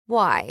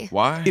Why?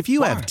 Why? If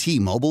you have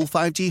T-Mobile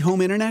 5G home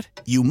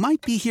internet, you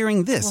might be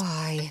hearing this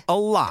Why? a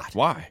lot.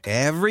 Why?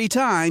 Every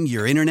time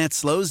your internet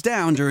slows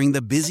down during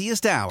the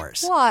busiest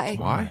hours. Why?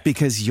 Why?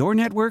 Because your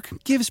network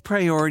gives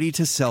priority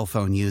to cell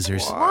phone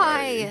users.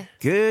 Why?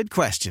 Good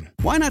question.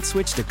 Why not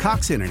switch to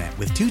Cox Internet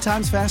with 2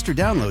 times faster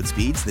download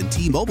speeds than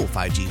T-Mobile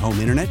 5G home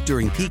internet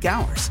during peak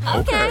hours?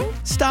 Okay.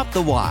 Stop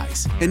the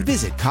whys and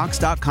visit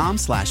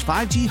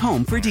cox.com/5G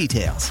home for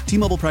details.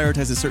 T-Mobile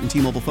prioritizes certain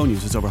T-Mobile phone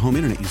users over home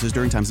internet users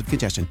during times of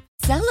congestion.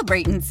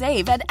 Celebrate and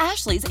save at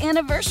Ashley's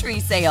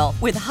Anniversary Sale.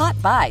 With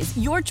Hot Buys,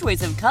 your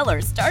choice of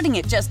colors starting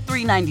at just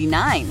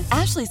 $3.99.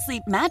 Ashley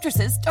Sleep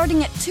mattresses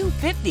starting at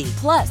 $2.50.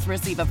 Plus,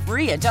 receive a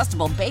free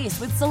adjustable base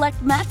with select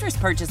mattress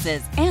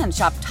purchases. And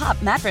shop top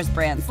mattress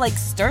brands like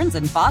Stearns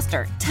 &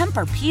 Foster,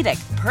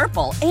 Tempur-Pedic,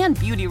 Purple, and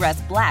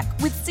Beautyrest Black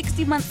with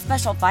 60-month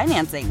special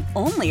financing.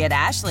 Only at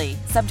Ashley.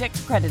 Subject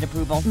to credit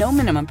approval. No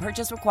minimum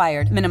purchase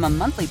required. Minimum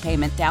monthly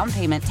payment, down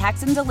payment,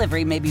 tax, and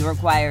delivery may be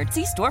required.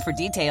 See store for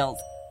details.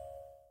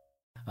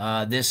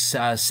 This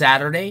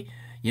Saturday,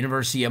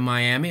 University of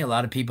Miami, a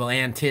lot of people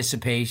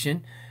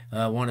anticipation,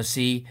 want to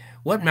see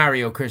what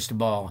Mario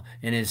Cristobal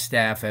and his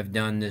staff have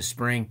done this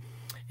spring,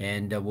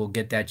 and we'll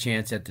get that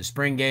chance at the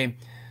spring game.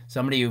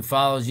 Somebody who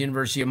follows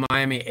University of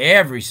Miami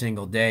every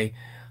single day,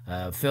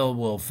 Phil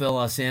will fill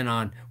us in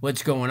on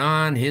what's going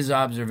on, his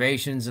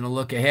observations, and a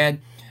look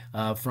ahead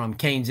from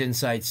Canes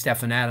Insight,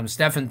 Stephen Adams.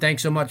 Stephen,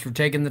 thanks so much for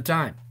taking the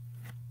time.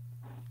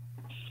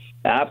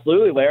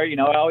 Absolutely, Larry.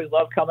 I always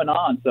love coming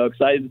on, so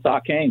excited to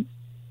talk Canes.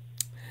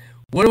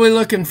 What are we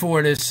looking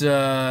for this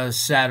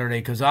Saturday?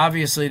 Because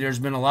obviously there's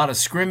been a lot of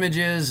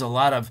scrimmages, a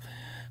lot of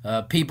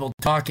people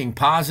talking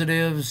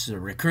positives,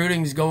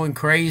 recruiting's going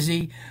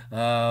crazy.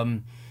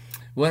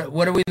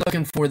 What are we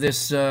looking for this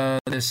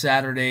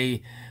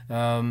Saturday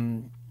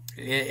in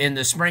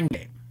the spring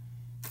game?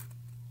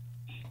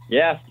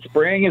 Yeah,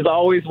 spring is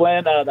always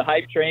when the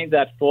hype train's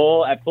at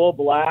full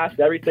blast.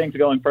 Everything's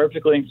going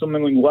perfectly and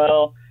swimming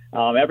well.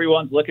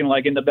 Everyone's looking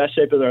like in the best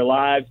shape of their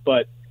lives,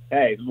 but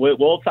hey,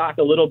 we'll talk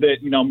a little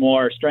bit,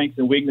 more strengths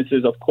and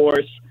weaknesses, of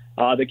course.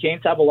 The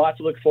Canes have a lot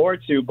to look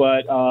forward to,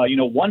 but,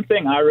 one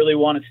thing I really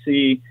want to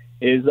see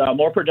is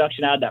more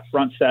production out of that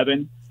front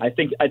seven. I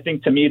think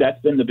to me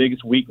that's been the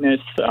biggest weakness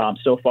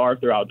so far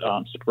throughout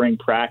spring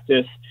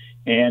practice.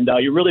 And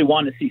you really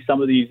want to see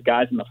some of these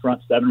guys in the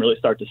front seven really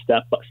start to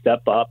step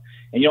up.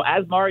 And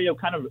as Mario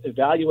kind of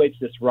evaluates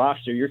this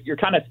roster, you're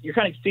kind of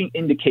seeing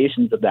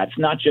indications of that. It's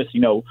not just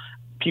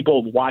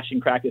people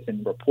watching practice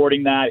and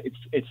reporting that.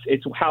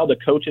 It's how the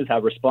coaches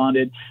have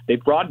responded.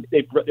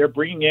 They're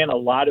bringing in a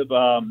lot of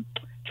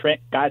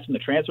guys from the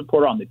transfer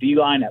portal on the D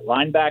line at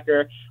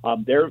linebacker.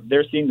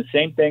 They're seeing the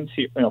same things,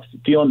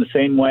 feeling the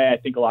same way. I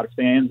think a lot of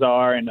fans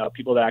are, and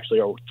people that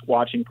actually are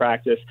watching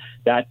practice,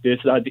 that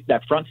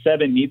that front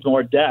seven needs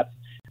more depth.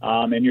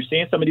 And you're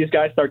seeing some of these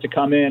guys start to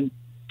come in.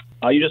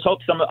 You just hope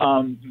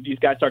some these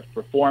guys start to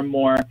perform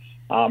more.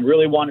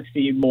 Really want to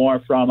see more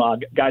from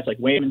guys like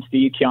Wayman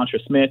Steed,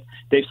 Keontra Smith.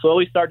 They've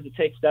slowly started to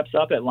take steps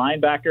up at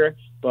linebacker,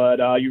 but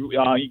you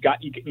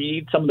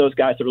need some of those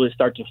guys to really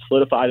start to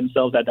solidify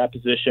themselves at that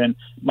position.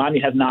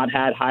 Miami has not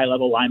had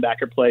high-level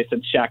linebacker play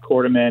since Shaq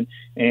Quarterman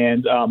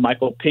and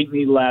Michael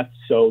Pinckney left,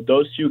 so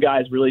those two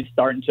guys really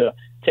starting to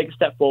take a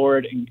step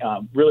forward and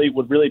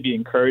would really be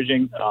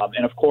encouraging.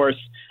 And of course,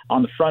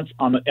 on the front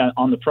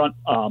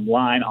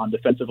line, on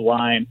defensive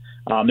line,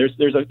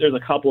 there's a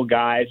couple of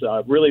guys.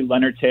 Really,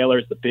 Leonard Taylor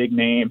is the big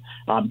name,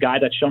 guy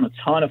that's shown a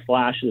ton of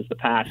flashes the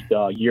past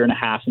year and a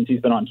half since he's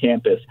been on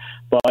campus.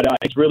 But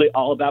it's really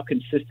all about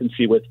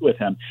consistency with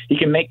him. He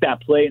can make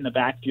that play in the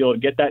backfield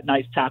and get that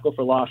nice tackle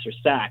for loss or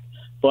sack.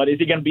 But is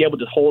he going to be able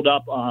to hold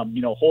up an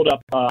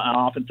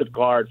offensive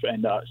guard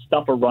and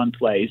stuff a run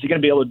play? Is he going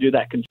to be able to do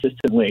that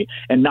consistently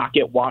and not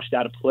get washed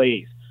out of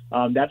plays?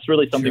 That's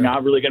really something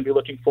I'm really going to be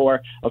looking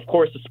for. Of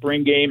course, the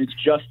spring game is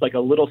just like a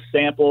little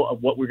sample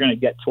of what we're going to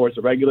get towards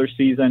the regular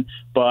season,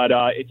 but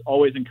it's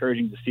always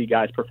encouraging to see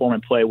guys perform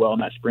and play well in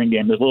that spring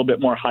game. There's a little bit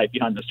more hype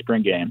behind the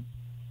spring game.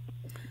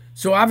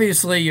 So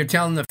obviously you're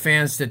telling the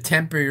fans to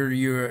temper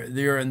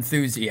your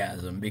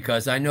enthusiasm,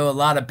 because I know a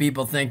lot of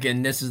people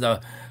thinking this is a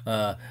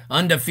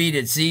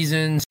undefeated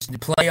season,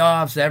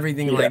 playoffs,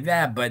 everything like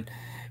that.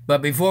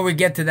 But before we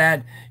get to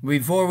that,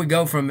 before we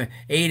go from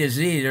A to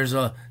Z, there's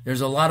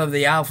a lot of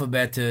the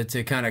alphabet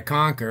to kind of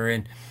conquer.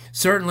 And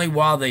certainly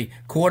while the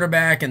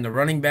quarterback and the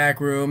running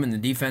back room and the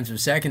defensive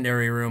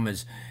secondary room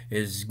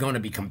is going to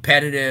be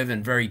competitive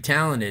and very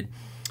talented,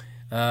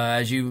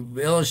 as you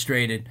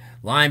illustrated,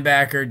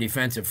 linebacker,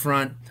 defensive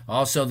front,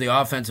 also the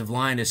offensive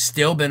line has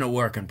still been a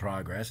work in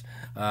progress.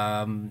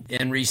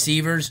 And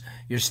receivers,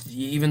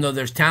 even though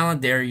there's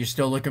talent there, you're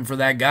still looking for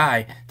that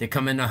guy to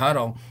come in the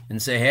huddle and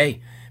say,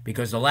 hey,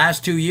 because the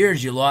last 2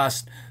 years you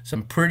lost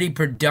some pretty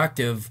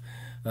productive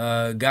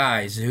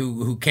guys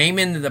who came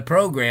into the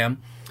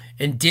program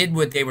and did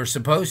what they were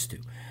supposed to.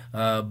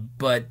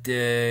 But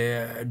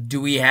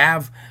do we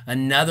have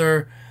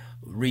another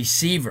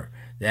receiver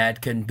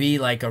that can be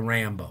like a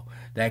Rambo,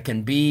 that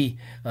can be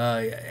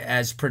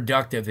as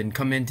productive and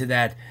come into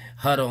that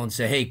huddle and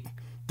say, hey,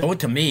 throw it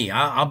to me.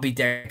 I'll beat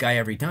that guy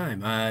every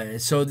time.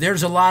 So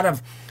there's a lot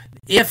of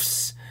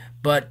ifs,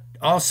 but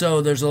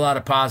also there's a lot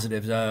of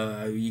positives.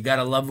 You got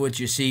to love what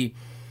you see.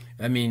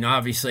 I mean,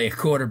 obviously a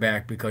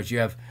quarterback, because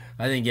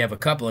I think you have a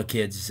couple of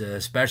kids,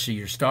 especially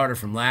your starter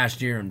from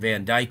last year and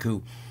Van Dyke,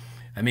 who,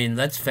 I mean,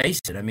 let's face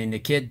it. I mean, the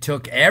kid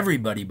took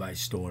everybody by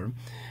storm.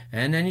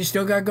 And then you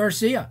still got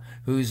Garcia,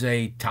 who's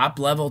a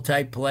top-level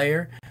type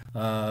player,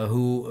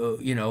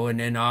 and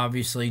then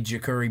obviously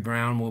Ja'Cory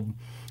Brown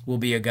will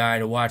be a guy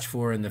to watch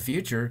for in the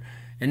future.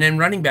 And then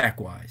running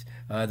back-wise,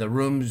 the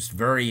room's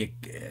very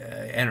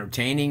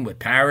entertaining with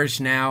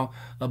Parrish now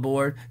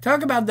aboard.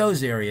 Talk about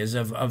those areas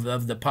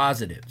of the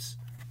positives.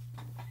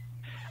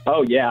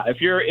 Oh yeah,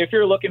 if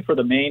you're looking for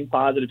the main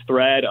positive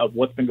thread of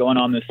what's been going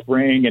on this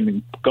spring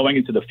and going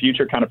into the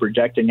future, kind of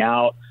projecting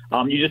out,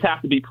 you just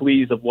have to be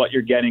pleased of what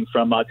you're getting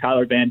from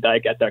Tyler Van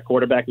Dyke at that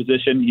quarterback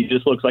position. He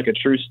just looks like a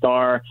true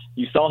star.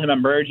 You saw him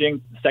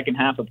emerging the second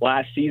half of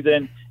last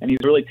season, and he's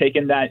really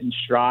taken that in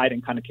stride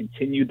and kind of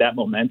continued that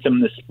momentum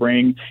this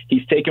spring.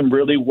 He's taken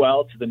really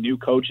well to the new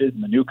coaches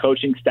and the new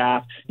coaching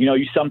staff. You know,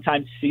 you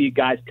sometimes see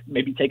guys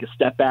maybe take a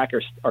step back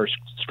or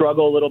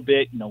struggle a little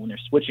bit, when they're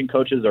switching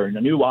coaches or in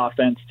a new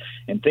offense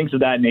and things of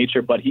that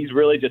nature. But he's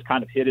really just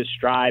kind of hit his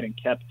stride and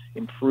kept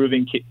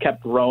improving,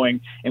 kept growing.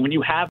 And when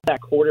you have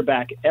that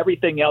quarterback,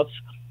 everything else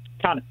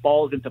kind of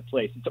falls into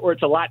place.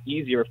 It's a lot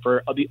easier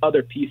for the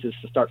other pieces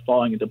to start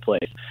falling into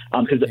place,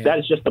 because that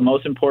is just the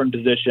most important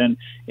position.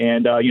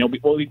 And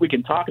we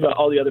can talk about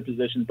all the other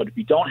positions, but if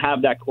you don't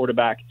have that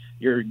quarterback,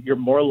 you're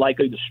more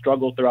likely to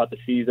struggle throughout the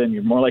season.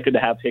 You're more likely to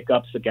have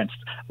hiccups against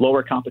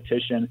lower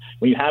competition.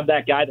 When you have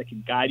that guy that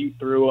can guide you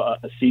through a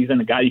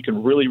season, a guy you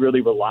can really, really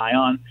rely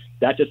on,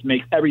 that just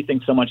makes everything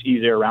so much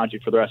easier around you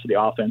for the rest of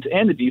the offense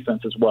and the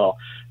defense as well.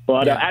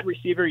 But at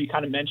receiver, you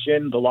kind of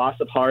mentioned the loss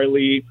of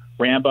Harley,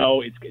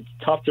 Rambo. It's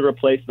tough to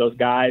replace those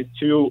guys.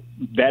 Two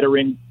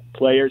veteran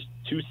players,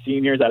 two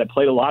seniors that had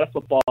played a lot of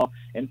football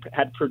and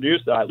had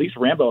produced, at least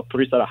Rambo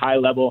produced at a high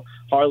level.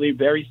 Harley,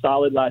 very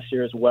solid last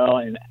year as well,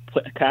 and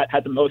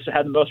had the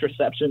most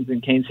receptions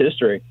in Canes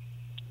history.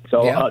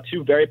 So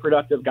two very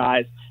productive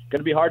guys.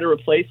 Going to be hard to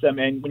replace them.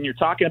 And when you're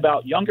talking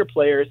about younger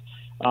players,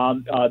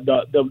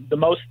 the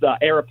most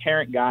heir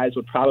apparent guys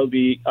would probably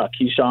be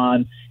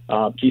Keyshawn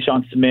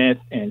Smith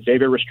and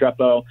Xavier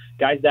Restrepo,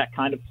 guys that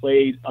kind of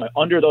played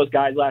under those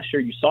guys last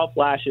year. You saw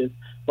flashes,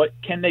 but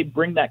can they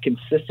bring that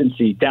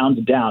consistency down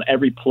to down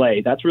every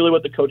play? That's really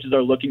what the coaches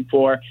are looking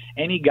for.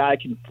 Any guy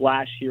can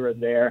flash here or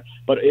there,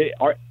 but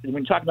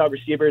when you talk about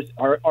receivers,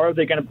 are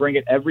they going to bring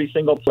it every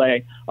single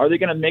play? Are they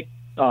going to make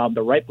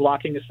the right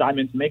blocking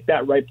assignments, make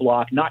that right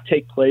block, not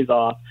take plays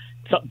off?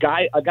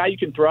 A guy you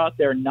can throw out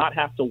there and not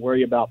have to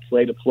worry about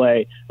play to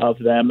play of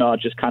them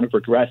just kind of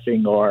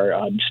regressing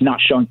or just not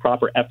showing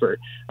proper effort.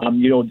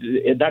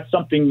 That's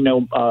something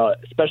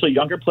especially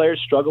younger players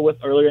struggle with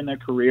earlier in their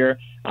career.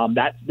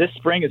 That this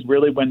spring is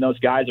really when those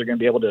guys are going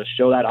to be able to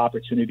show that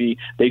opportunity.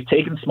 They've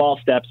taken small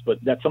steps, but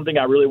that's something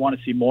I really want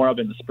to see more of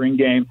in the spring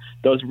game.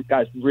 Those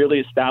guys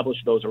really establish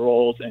those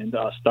roles and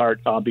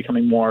start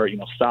becoming more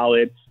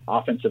solid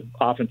offensive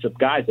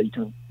guys that you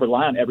can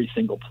rely on every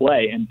single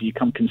play and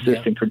become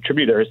consistent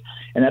contributors.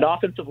 And that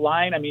offensive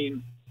line, I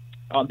mean,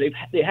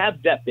 they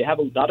have depth. They have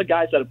a lot of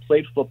guys that have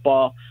played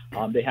football.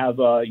 They have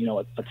a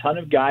ton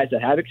of guys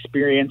that have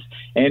experience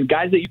and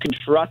guys that you can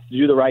trust to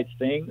do the right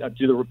thing,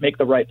 make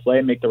the right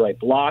play, make the right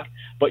block.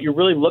 But you're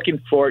really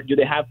looking for, does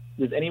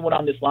anyone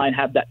on this line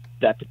have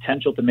that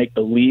potential to make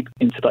the leap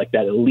into like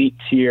that elite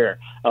tier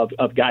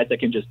of guys that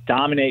can just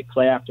dominate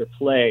play after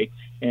play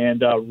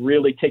and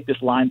really take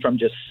this line from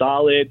just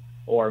solid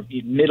or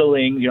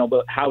middling,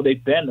 but how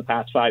they've been the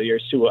past 5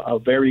 years to a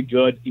very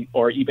good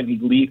or even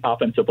elite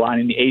offensive line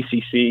in the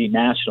ACC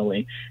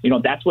nationally.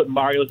 That's what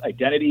Mario's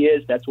identity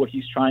is. That's what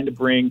he's trying to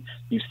bring.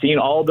 You've seen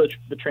all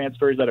the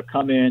transfers that have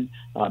come in,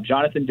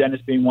 Jonathan Dennis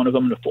being one of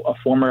them, a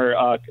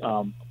former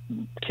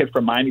kid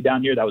from Miami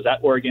down here that was at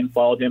Oregon,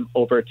 followed him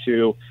over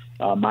to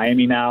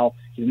Miami now.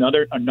 He's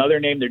another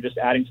name they're just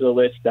adding to the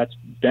list. That's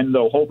been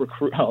the whole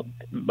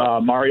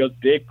Mario's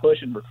big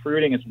push in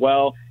recruiting as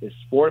well, is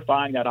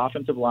fortifying that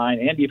offensive line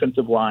and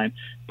defensive line.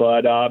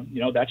 But,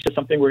 that's just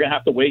something we're going to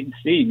have to wait and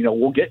see.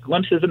 We'll get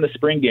glimpses in the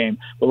spring game,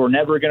 but we're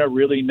never going to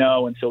really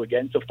know until we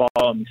get into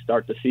fall and we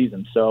start the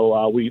season.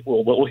 So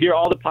we'll hear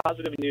all the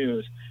positive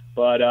news,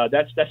 but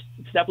that's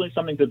definitely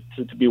something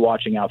to be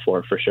watching out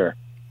for sure.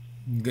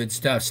 Good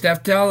stuff.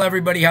 Steph, tell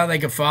everybody how they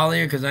can follow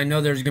you, because I know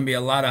there's going to be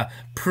a lot of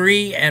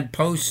pre and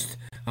post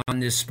on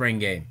this spring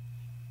game.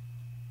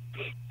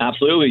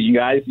 Absolutely. You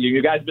guys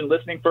have been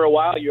listening for a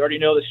while. You already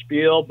know the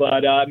spiel,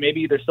 but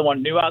maybe there's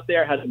someone new out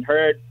there hasn't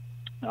heard.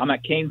 I'm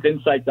at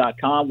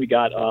CanesInsight.com. We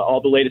got all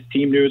the latest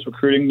team news,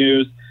 recruiting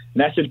news.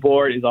 Message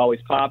board is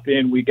always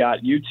popping. We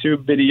got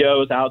YouTube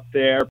videos out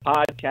there,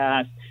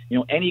 podcasts,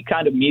 any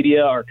kind of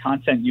media or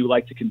content you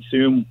like to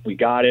consume, we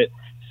got it.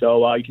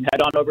 So you can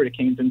head on over to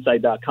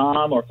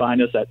CanesInsight.com or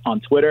find us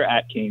on Twitter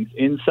at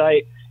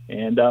CanesInsight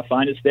and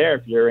find us there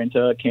if you're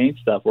into Canes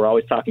stuff. We're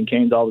always talking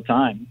Canes all the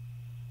time.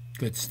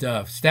 Good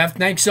stuff. Steph,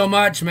 thanks so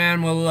much,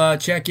 man. We'll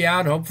check you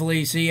out.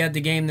 Hopefully see you at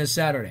the game this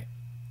Saturday.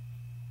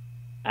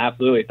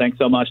 Absolutely. Thanks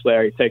so much,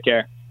 Larry. Take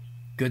care.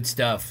 Good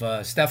stuff.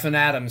 Stephen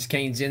Adams,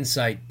 Canes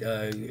Insight.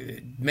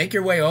 Make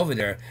your way over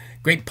there.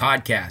 Great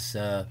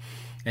podcast.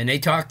 And they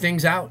talk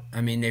things out. I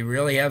mean, they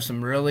really have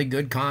some really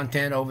good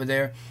content over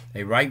there.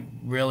 They write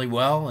really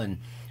well, and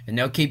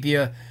they'll keep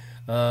you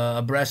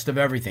abreast of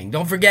everything.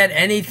 Don't forget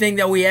anything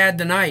that we had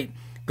tonight.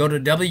 Go to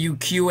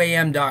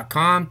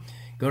WQAM.com.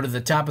 Go to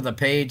the top of the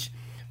page,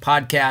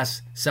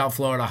 podcast, South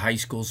Florida High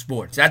School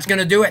Sports. That's going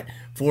to do it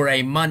for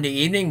a Monday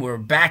evening. We're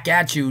back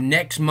at you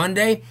next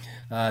Monday.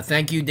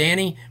 Thank you,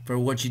 Danny, for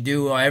what you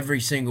do every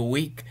single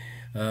week.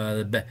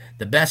 The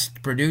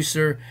best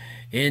producer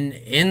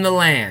in the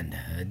land,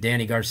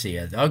 Danny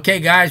Garcia. Okay,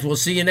 guys, we'll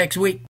see you next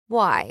week.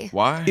 Why?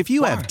 Why? If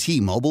you have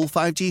T-Mobile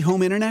 5G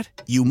home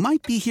internet, you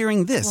might be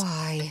hearing this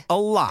Why? a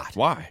lot.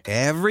 Why?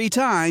 Every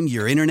time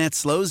your internet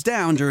slows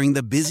down during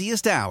the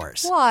busiest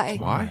hours. Why?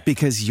 Why?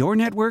 Because your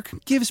network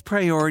gives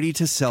priority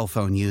to cell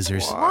phone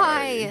users.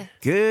 Why?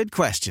 Good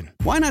question.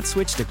 Why not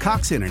switch to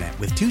Cox Internet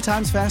with 2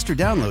 times faster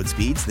download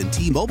speeds than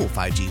T-Mobile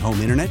 5G home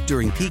internet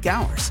during peak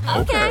hours?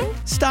 Okay.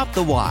 Stop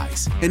the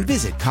whys and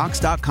visit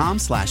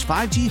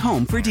cox.com/5G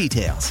home for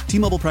details.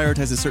 T-Mobile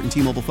prioritizes certain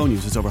T-Mobile phone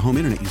users over home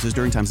internet users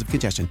during times of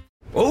congestion.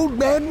 Old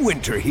Man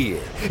Winter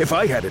here. If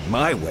I had it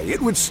my way, it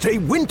would stay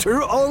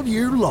winter all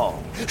year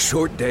long.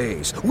 Short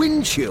days,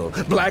 wind chill,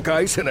 black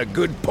ice, and a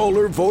good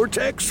polar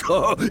vortex.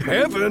 Oh,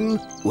 heaven.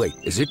 Wait,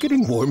 is it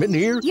getting warm in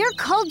here? Your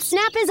cold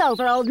snap is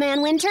over, Old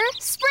Man Winter.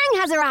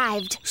 Spring has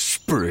arrived.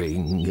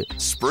 Spring.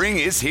 Spring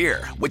is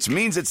here, which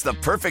means it's the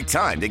perfect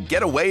time to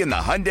get away in the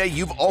Hyundai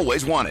you've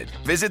always wanted.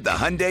 Visit the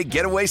Hyundai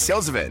Getaway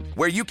Sales Event,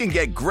 where you can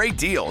get great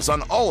deals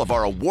on all of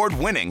our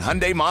award-winning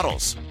Hyundai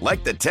models,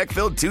 like the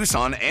tech-filled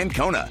Tucson and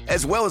Kona,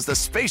 as well as the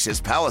spacious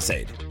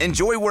Palisade.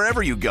 Enjoy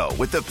wherever you go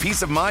with the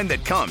peace of mind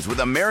that comes with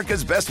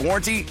America's best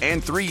warranty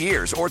and 3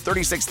 years or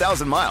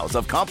 36,000 miles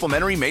of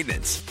complimentary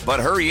maintenance. But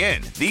hurry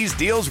in, these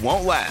deals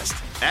won't last.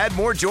 Add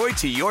more joy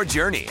to your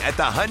journey at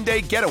the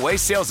Hyundai Getaway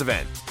Sales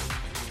Event.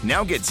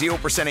 Now get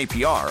 0%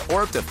 APR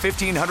or up to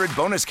 $1,500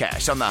 bonus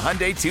cash on the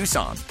Hyundai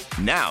Tucson.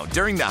 Now,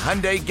 during the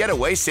Hyundai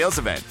Getaway Sales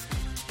Event.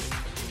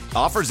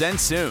 Offers end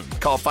soon.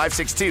 Call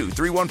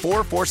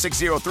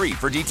 562-314-4603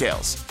 for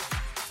details.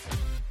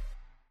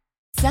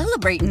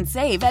 Celebrate and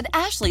save at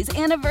Ashley's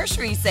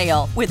Anniversary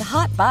Sale. With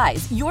Hot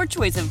Buys, your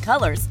choice of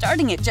colors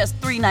starting at just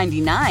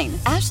 $3.99.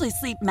 Ashley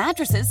Sleep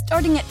mattresses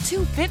starting at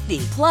 $2.50.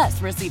 Plus,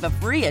 receive a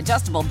free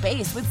adjustable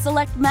base with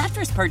select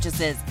mattress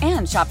purchases.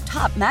 And shop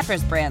top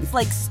mattress brands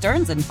like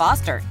Stearns &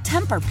 Foster,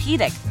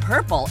 Tempur-Pedic,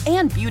 Purple,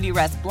 and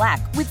Beautyrest Black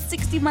with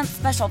 60-month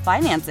special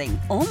financing.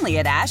 Only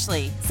at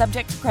Ashley.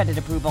 Subject to credit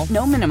approval.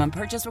 No minimum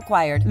purchase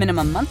required.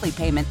 Minimum monthly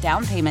payment,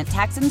 down payment,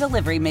 tax, and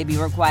delivery may be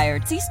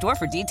required. See store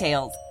for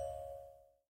details.